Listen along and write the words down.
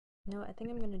No, I think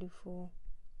I'm gonna do full.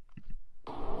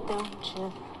 Don't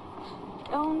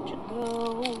you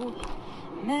go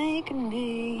making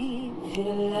me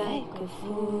feel like a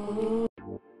fool.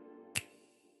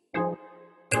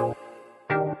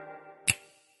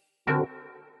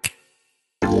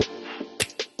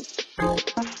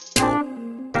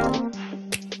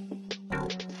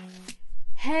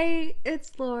 Hey,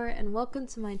 it's Laura and welcome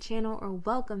to my channel, or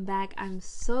welcome back. I'm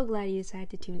so glad you decided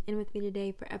to tune in with me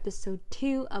today for episode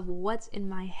 2 of What's in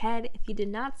My Head. If you did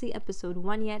not see episode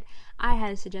 1 yet, I had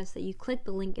to suggest that you click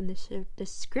the link in the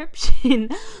description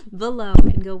below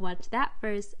and go watch that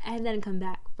first and then come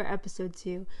back for episode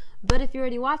 2. But if you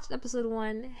already watched episode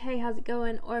 1, hey, how's it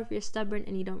going? Or if you're stubborn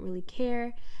and you don't really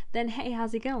care, then hey,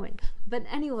 how's it going? But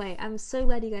anyway, I'm so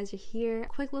glad you guys are here.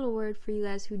 Quick little word for you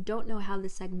guys who don't know how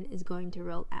this segment is going to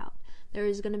roll out. There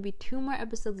is going to be 2 more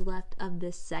episodes left of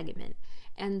this segment.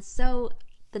 And so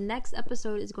the next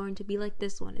episode is going to be like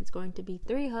this one. It's going to be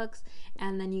 3 hooks,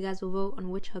 and then you guys will vote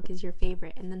on which hook is your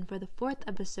favorite. And then for the 4th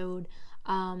episode,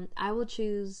 I will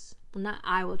choose, well, not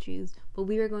I will choose, but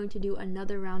we are going to do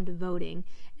another round of voting.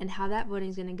 And how that voting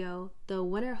is going to go, the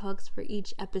winner hooks for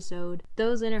each episode,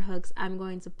 those winner hooks, I'm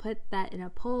going to put that in a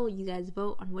poll. You guys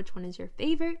vote on which one is your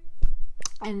favorite.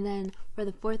 And then for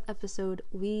the 4th episode,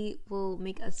 we will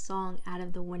make a song out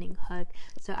of the winning hook.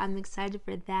 So I'm excited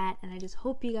for that, and I just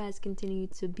hope you guys continue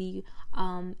to be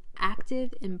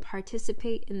active and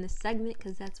participate in the segment,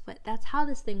 because that's how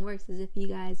this thing works, is if you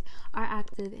guys are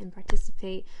active and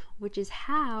participate, which is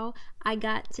how I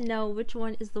got to know which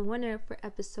one is the winner for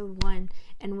episode 1.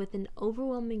 And with an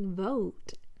overwhelming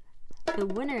vote, the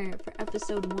winner for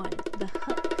episode 1, the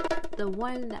hook, the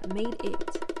one that made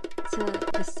it to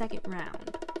the second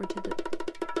round, or to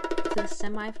the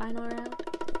semi-final round?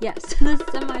 Yes, to the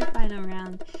semi-final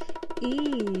round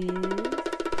is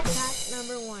track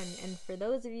number 1. And for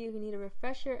those of you who need a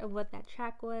refresher of what that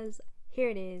track was, here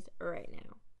it is right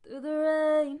now. Through the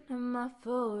rain of my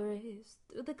forest,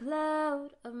 through the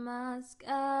cloud of my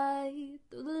sky,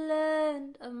 through the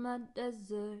land of my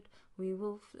desert, we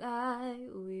will fly,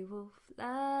 we will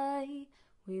fly.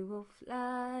 We will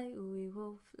fly, we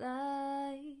will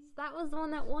fly. That was the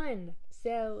one that won.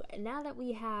 So now that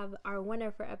we have our winner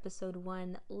for episode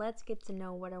 1, let's get to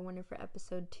know what our winner for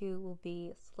episode 2 will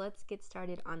be. So let's get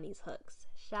started on these hooks,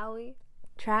 shall we?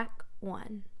 Track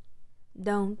 1.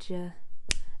 Don't you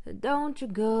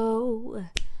go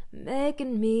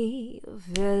making me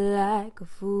feel like a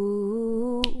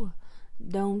fool.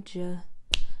 Don't you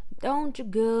go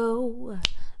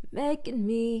making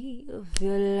me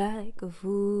feel like a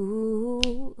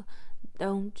fool.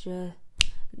 Don't you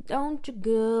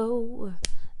go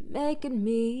making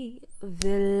me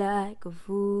feel like a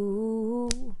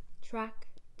fool. Track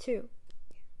 2.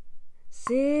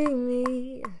 See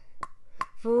me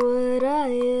for what I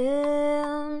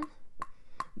am,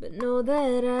 but know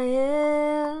that I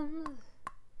am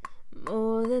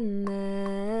more than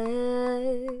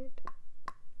that.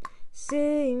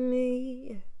 See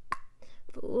me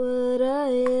for what I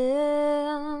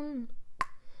am,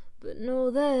 but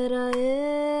know that I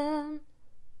am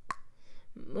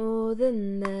more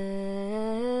than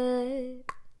that.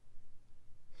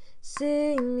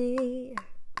 See me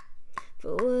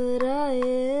for what I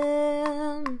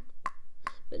am,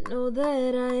 but know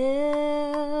that I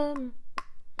am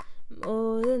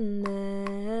more than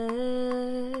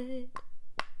that.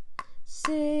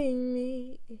 See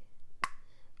me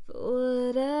for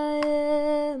what I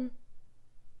am,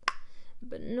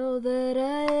 but know that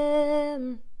I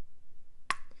am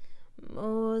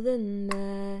more than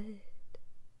that.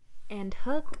 And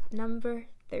hook number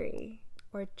 3,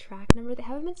 or track number 3.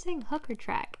 Have I been saying hook or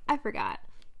track? I forgot.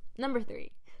 Number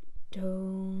 3.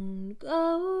 Don't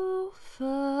go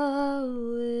far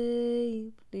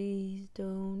away, please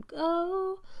don't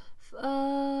go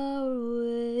far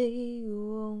away.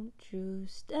 Won't you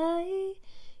stay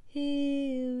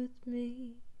here with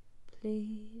me?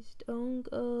 Please don't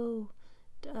go,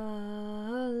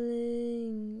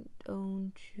 darling.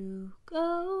 Don't you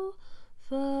go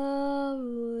far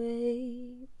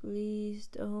away. Please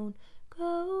don't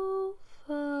go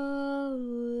far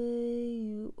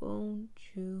away. Won't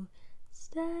you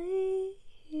stay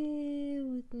here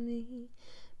with me?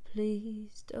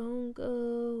 Please don't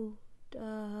go,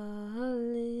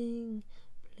 darling.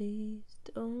 Please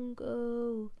don't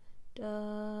go,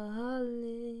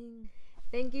 darling.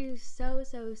 Thank you so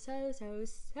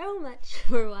much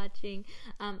for watching.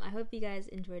 I hope you guys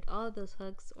enjoyed all of those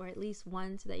hooks, or at least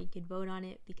one, so that you could vote on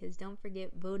it, because don't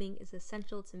forget, voting is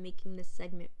essential to making this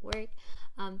segment work.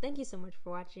 Thank you so much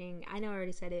for watching. I know I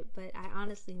already said it, but I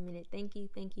honestly mean it. Thank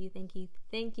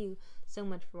you so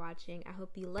much for watching. I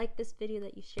hope you like this video,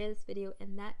 that you share this video,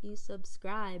 and that you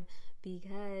subscribe,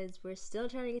 because we're still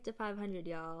trying to get to 500,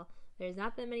 y'all. There's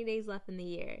not that many days left in the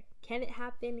year. Can it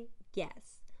happen?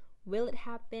 Yes. Will it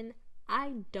happen?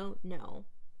 I don't know.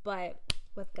 But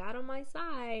with God on my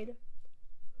side,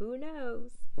 who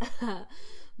knows?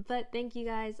 But thank you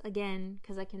guys again,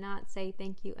 because I cannot say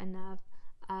thank you enough.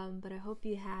 But I hope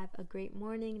you have a great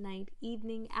morning, night,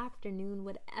 evening, afternoon,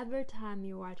 whatever time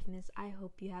you're watching this. I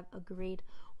hope you have a great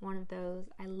one of those.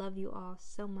 I love you all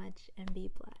so much, and be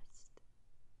blessed.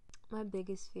 My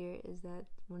biggest fear is that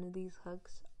one of these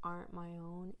hooks aren't my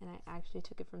own, and I actually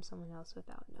took it from someone else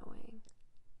without knowing.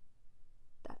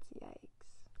 That's yikes.